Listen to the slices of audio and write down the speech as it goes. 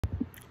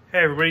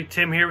Hey everybody,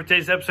 Tim here with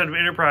today's episode of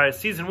Enterprise,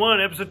 Season 1,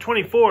 Episode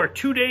 24,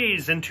 2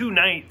 Days and 2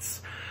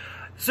 Nights.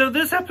 So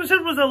this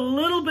episode was a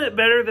little bit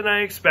better than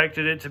I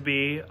expected it to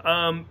be.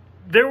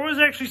 There was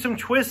actually some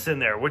twists in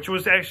there, which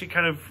was actually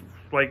kind of,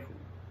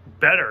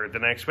 better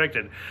than I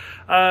expected.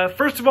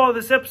 First of all,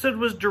 this episode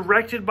was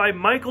directed by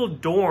Michael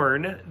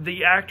Dorn,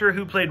 the actor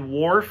who played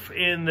Worf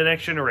in The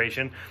Next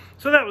Generation.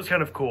 So that was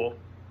kind of cool.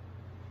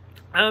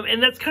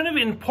 And that's kind of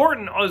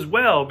important as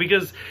well,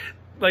 because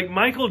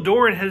Michael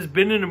Dorn has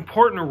been an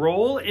important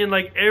role in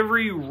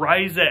every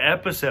Risa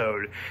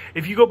episode.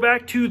 If you go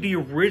back to the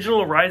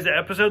original Risa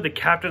episode, The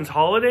Captain's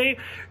Holiday,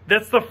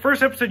 that's the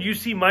first episode you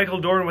see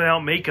Michael Dorn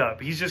without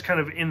makeup. He's just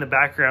kind of in the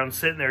background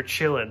sitting there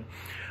chilling.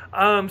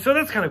 So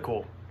that's kind of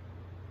cool.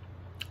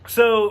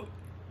 So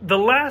the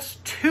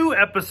last 2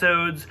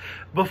 episodes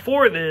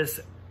before this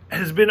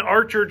has been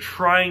Archer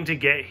trying to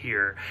get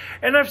here.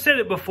 And I've said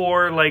it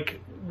before,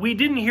 we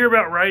didn't hear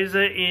about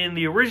Risa in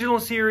the original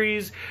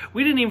series.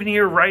 We didn't even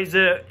hear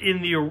Risa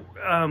in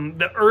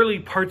the early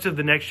parts of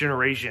The Next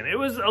Generation. It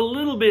was a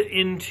little bit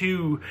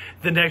into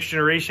The Next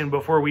Generation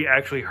before we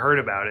actually heard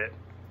about it.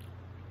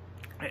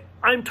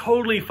 I'm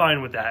totally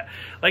fine with that.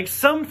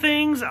 Some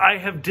things I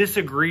have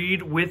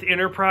disagreed with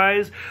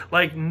Enterprise.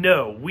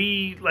 No,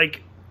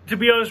 to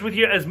be honest with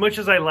you, as much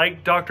as I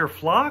like Dr.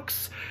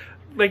 Phlox,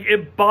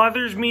 it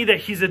bothers me that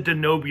he's a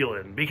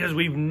Denobulan, because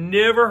we've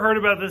never heard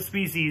about this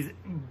species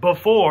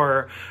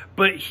before,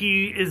 but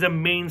he is a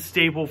main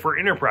staple for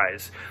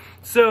Enterprise.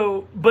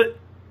 So, but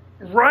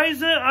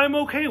Risa, I'm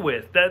okay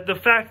with. That the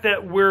fact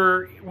that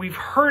we've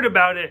heard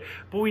about it,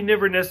 but we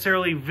never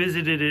necessarily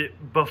visited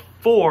it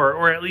before,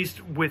 or at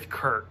least with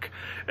Kirk.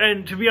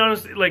 And to be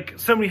honest,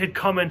 somebody had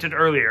commented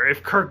earlier,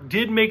 if Kirk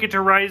did make it to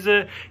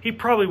Risa, he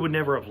probably would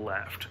never have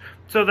left.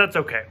 So that's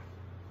okay.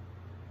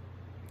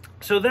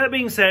 So that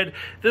being said,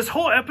 this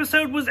whole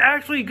episode was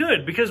actually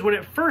good, because when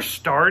it first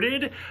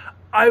started,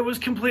 I was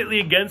completely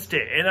against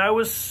it, and I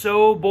was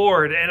so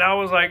bored, and I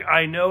was like,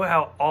 I know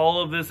how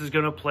all of this is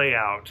going to play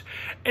out.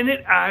 And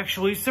it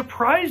actually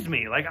surprised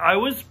me. I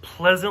was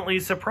pleasantly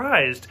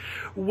surprised,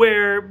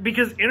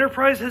 because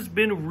Enterprise has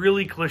been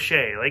really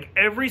cliche.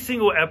 Every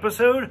single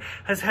episode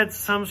has had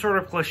some sort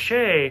of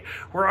cliche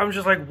where I'm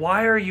just like,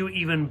 why are you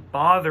even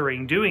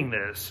bothering doing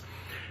this?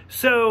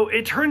 So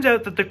it turns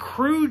out that the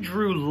crew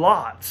drew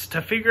lots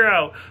to figure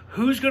out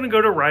who's going to go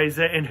to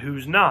Risa and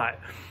who's not.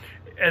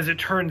 As it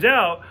turns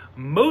out,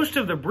 most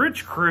of the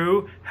bridge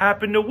crew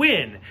happened to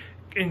win,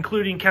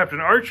 including Captain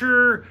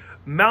Archer,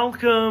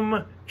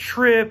 Malcolm,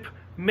 Trip,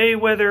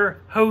 Mayweather,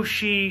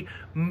 Hoshi,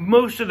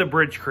 most of the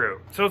bridge crew.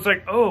 So it's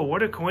oh,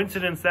 what a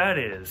coincidence that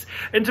is.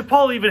 And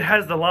T'Pol even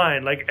has the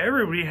line,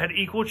 everybody had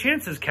equal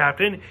chances,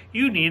 Captain.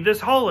 You need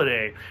this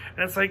holiday.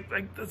 And it's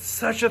that's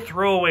such a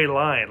throwaway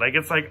line.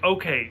 It's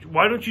okay,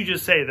 why don't you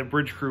just say the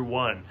bridge crew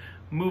won?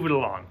 Move it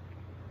along.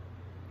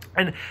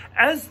 And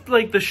as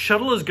the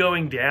shuttle is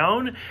going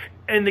down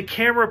and the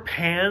camera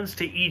pans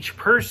to each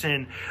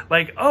person,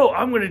 oh,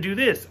 I'm going to do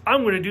this.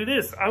 I'm going to do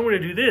this. I'm going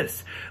to do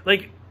this.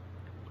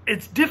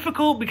 It's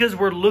difficult because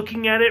we're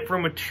looking at it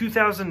from a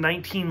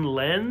 2019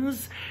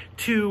 lens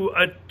to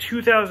a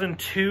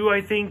 2002,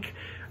 I think,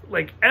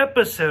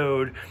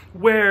 episode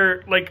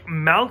where,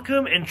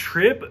 Malcolm and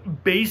Trip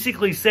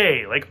basically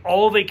say,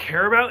 all they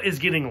care about is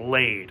getting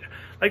laid.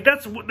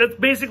 That's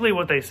basically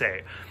what they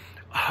say.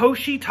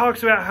 Hoshi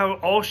talks about how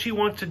all she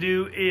wants to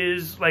do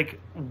is,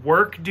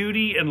 work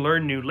duty and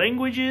learn new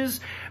languages.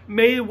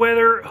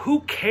 Mayweather,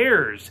 who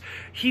cares?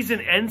 He's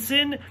an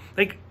ensign.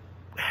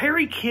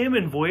 Harry Kim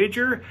in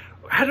Voyager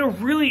had a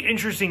really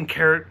interesting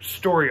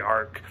story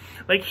arc.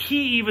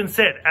 He even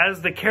said,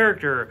 as the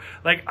character,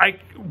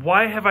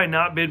 why have I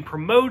not been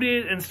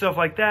promoted and stuff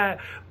like that?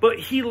 But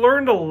he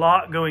learned a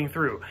lot going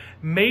through.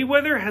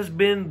 Mayweather has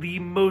been the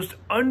most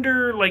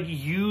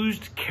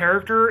used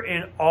character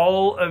in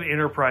all of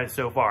Enterprise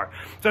so far.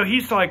 So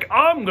he's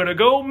I'm gonna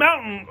go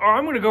mountain, or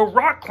I'm gonna go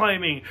rock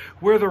climbing,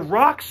 where the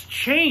rocks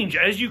change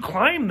as you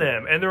climb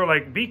them. And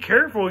they're be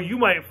careful, you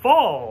might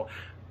fall.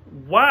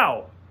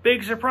 Wow,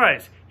 big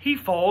surprise. He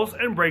falls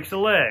and breaks a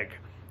leg.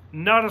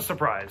 Not a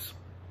surprise.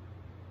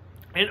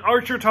 And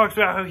Archer talks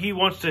about how he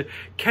wants to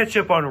catch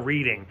up on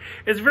reading.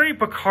 It's very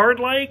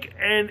Picard-like,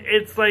 and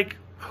it's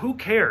who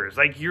cares?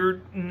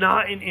 You're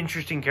not an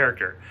interesting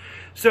character.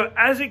 So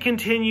as it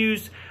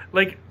continues,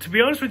 to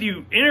be honest with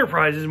you,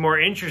 Enterprise is more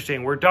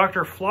interesting, where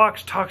Dr.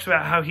 Phlox talks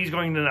about how he's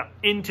going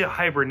into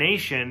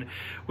hibernation,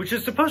 which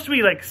is supposed to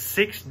be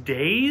 6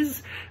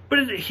 days,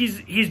 but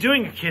he's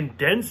doing a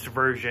condensed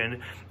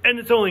version, and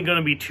it's only going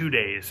to be 2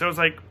 days. So it's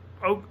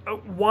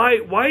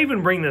why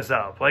even bring this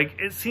up?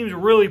 It seems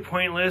really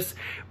pointless,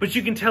 but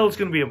you can tell it's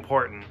going to be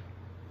important.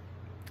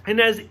 And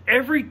as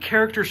every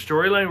character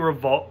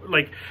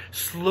storyline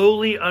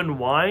slowly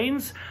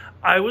unwinds,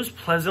 I was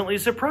pleasantly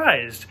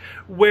surprised,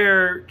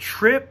 where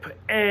Trip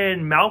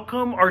and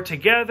Malcolm are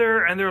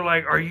together and they're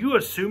are you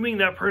assuming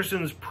that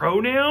person's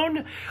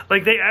pronoun?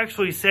 They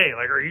actually say,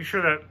 are you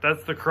sure that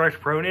that's the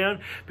correct pronoun?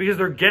 Because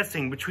they're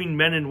guessing between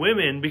men and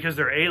women because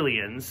they're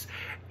aliens.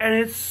 And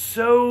it's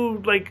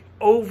so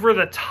over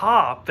the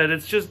top that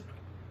it's just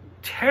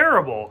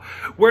terrible.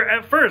 Where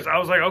at first I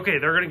was like, okay,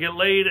 they're going to get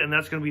laid and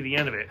that's going to be the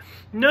end of it.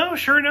 No,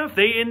 sure enough,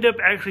 they end up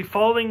actually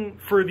falling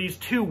for these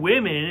two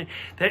women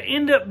that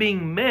end up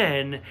being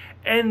men,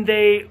 and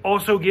they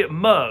also get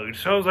mugged.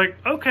 So I was like,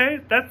 okay,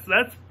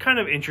 that's kind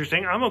of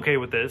interesting. I'm okay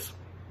with this.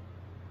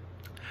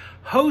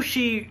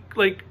 Hoshi,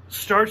 like,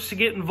 starts to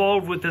get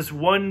involved with this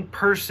one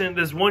person,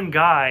 this one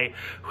guy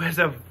who has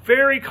a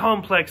very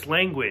complex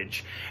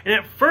language. And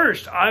at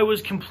first, I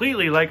was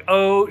completely like,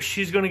 oh,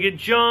 she's going to get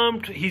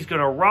jumped. He's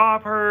going to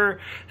rob her.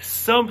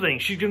 Something.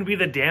 She's going to be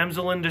the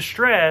damsel in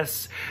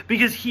distress.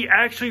 Because he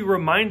actually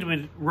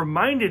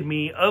reminded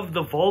me of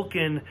the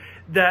Vulcan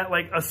that,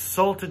 like,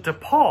 assaulted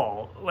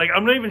T'Pol. Like,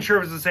 I'm not even sure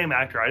if it's the same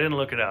actor. I didn't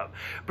look it up.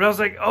 But I was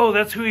like, oh,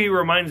 that's who he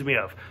reminds me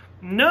of.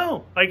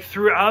 No, like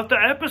throughout the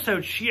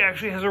episode, she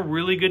actually has a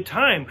really good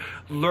time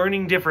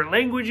learning different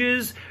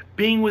languages,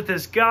 being with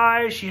this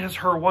guy. She has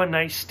her one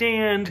night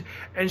stand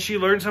and she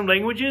learns some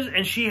languages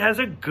and she has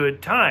a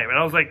good time. And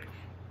I was like,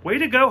 way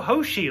to go,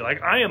 Hoshi.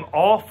 Like, I am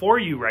all for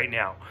you right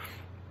now.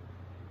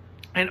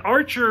 And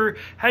Archer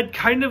had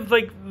kind of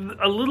like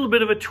a little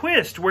bit of a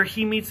twist where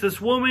he meets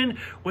this woman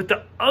with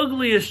the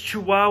ugliest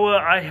chihuahua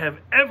I have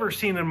ever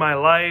seen in my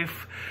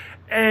life.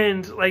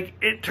 And, like,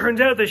 it turns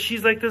out that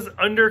she's, like, this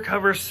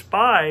undercover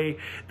spy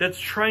that's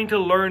trying to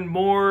learn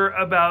more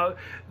about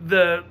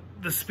the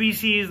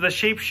species, the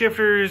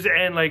shapeshifters,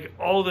 and, like,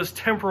 all this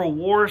temporal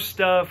war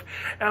stuff.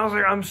 And I was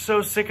like, I'm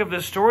so sick of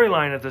this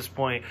storyline at this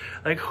point.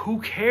 Like, who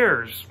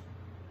cares?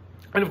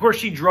 And, of course,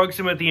 she drugs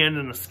him at the end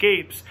and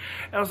escapes.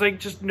 And I was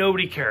like, just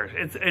nobody cares.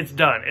 It's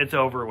done. It's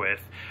over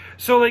with.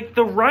 So, like,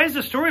 the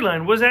Risa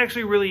storyline was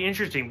actually really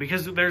interesting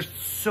because there's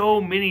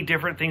so many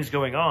different things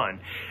going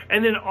on.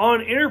 And then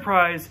on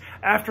Enterprise,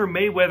 after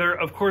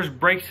Mayweather, of course,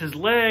 breaks his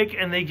leg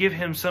and they give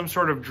him some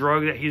sort of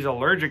drug that he's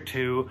allergic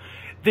to,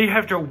 they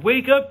have to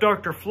wake up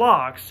Dr.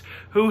 Phlox,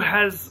 who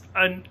has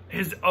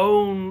his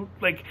own,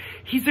 like,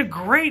 he's a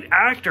great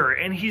actor,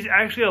 and he's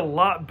actually a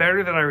lot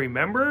better than I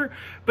remember,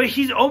 but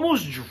he's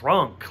almost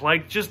drunk.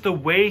 Like, just the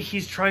way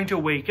he's trying to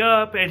wake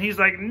up, and he's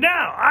like, no,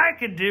 I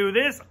can do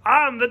this,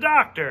 I'm the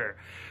doctor.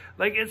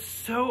 Like, it's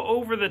so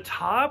over the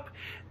top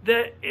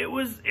that it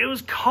was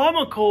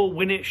comical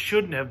when it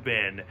shouldn't have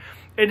been.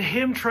 And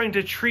him trying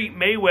to treat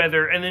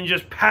Mayweather and then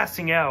just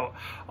passing out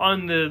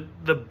on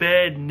the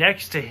bed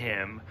next to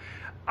him.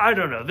 I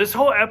don't know. This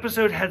whole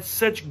episode had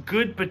such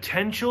good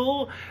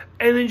potential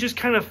and then just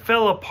kind of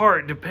fell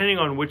apart depending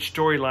on which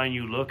storyline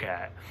you look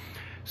at.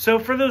 So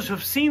for those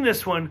who've seen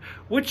this one,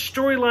 which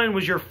storyline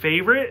was your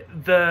favorite?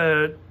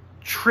 The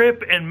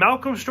Trip and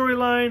Malcolm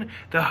storyline,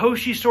 the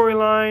Hoshi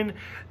storyline,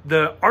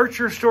 the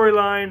Archer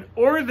storyline,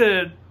 or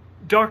the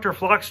Dr.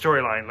 Phlox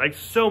storyline? Like,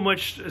 so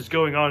much is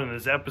going on in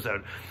this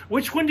episode.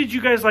 Which one did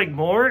you guys like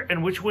more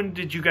and which one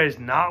did you guys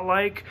not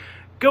like?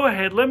 Go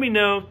ahead, let me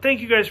know. Thank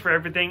you guys for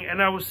everything,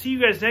 and I will see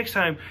you guys next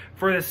time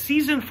for the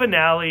season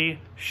finale,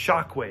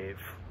 Shockwave.